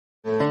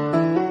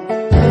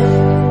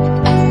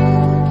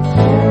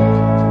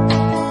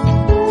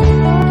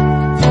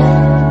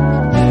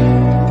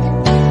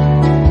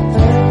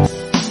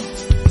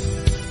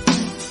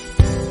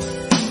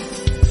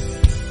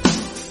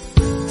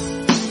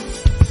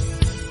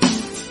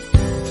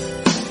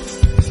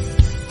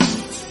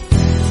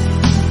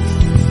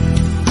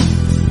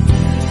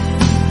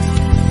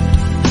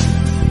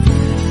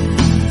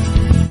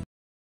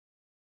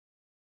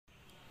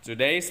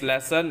Today's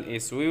lesson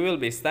is we will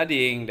be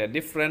studying the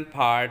different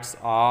parts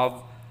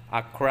of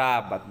a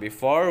crab. But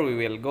before we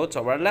will go to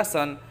our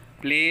lesson,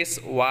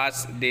 please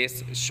watch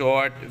this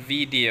short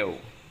video.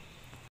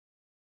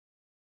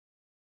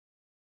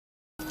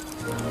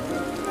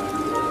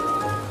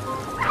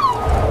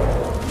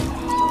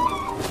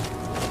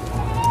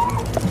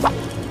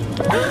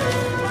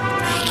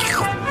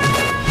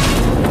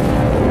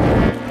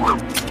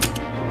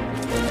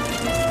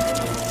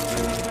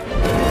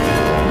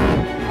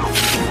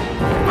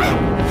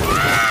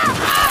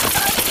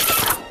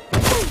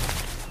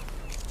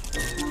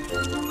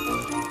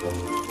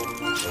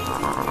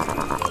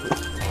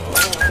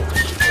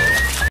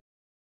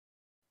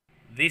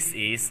 This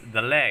is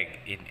the leg.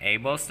 It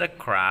enables the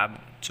crab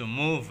to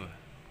move.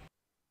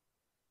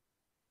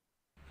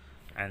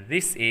 And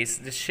this is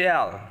the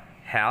shell.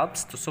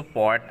 Helps to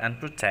support and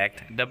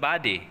protect the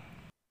body.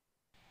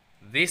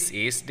 This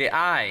is the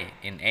eye.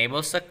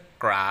 Enables the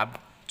crab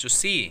to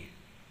see.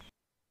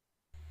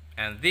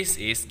 And this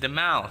is the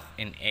mouth.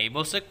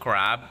 Enables the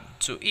crab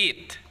to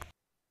eat.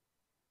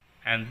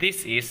 And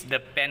this is the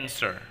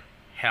pincer.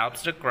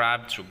 Helps the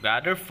crab to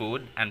gather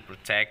food and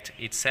protect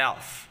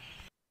itself.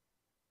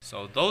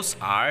 So those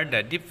are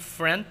the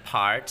different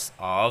parts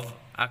of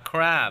a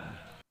crab.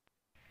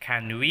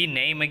 Can we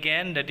name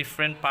again the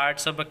different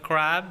parts of a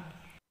crab?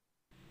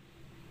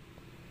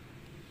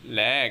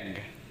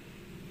 Leg,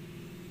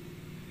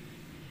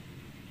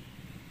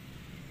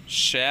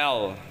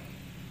 shell,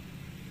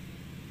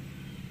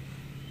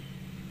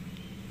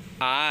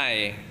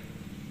 eye,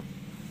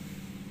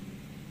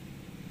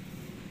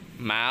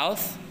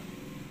 mouth,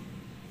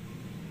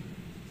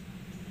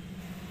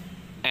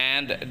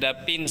 and the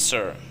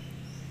pincer.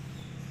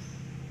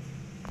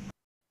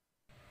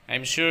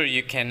 I'm sure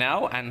you can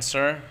now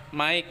answer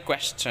my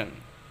question.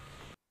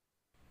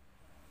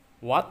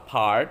 What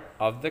part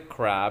of the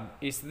crab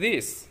is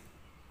this?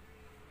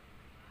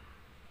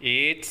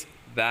 It's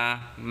the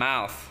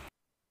mouth.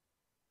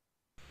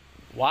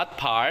 What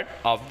part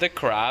of the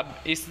crab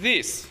is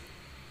this?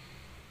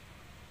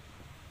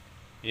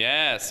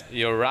 Yes,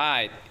 you're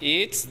right.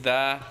 It's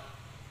the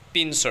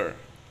pincer.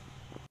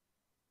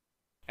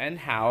 And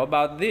how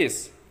about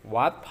this?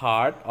 What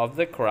part of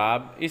the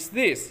crab is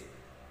this?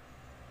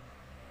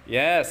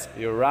 Yes,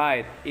 you're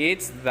right.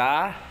 It's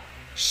the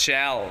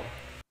shell.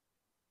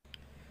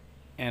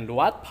 And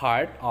what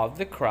part of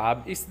the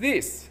crab is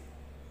this?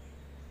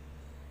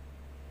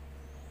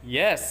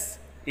 Yes,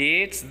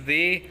 it's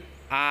the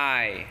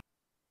eye.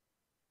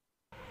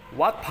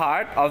 What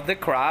part of the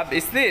crab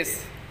is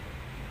this?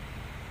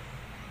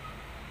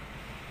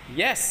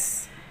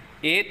 Yes,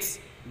 it's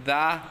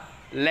the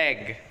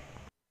leg.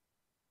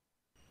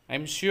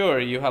 I'm sure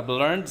you have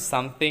learned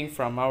something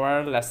from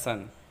our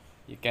lesson.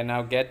 You can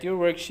now get your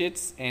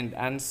worksheets and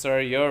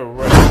answer your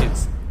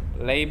worksheets.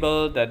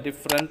 Label the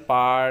different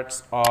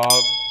parts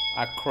of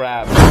a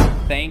crab.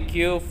 Thank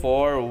you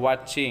for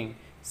watching.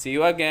 See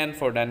you again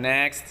for the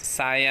next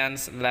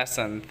science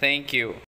lesson. Thank you.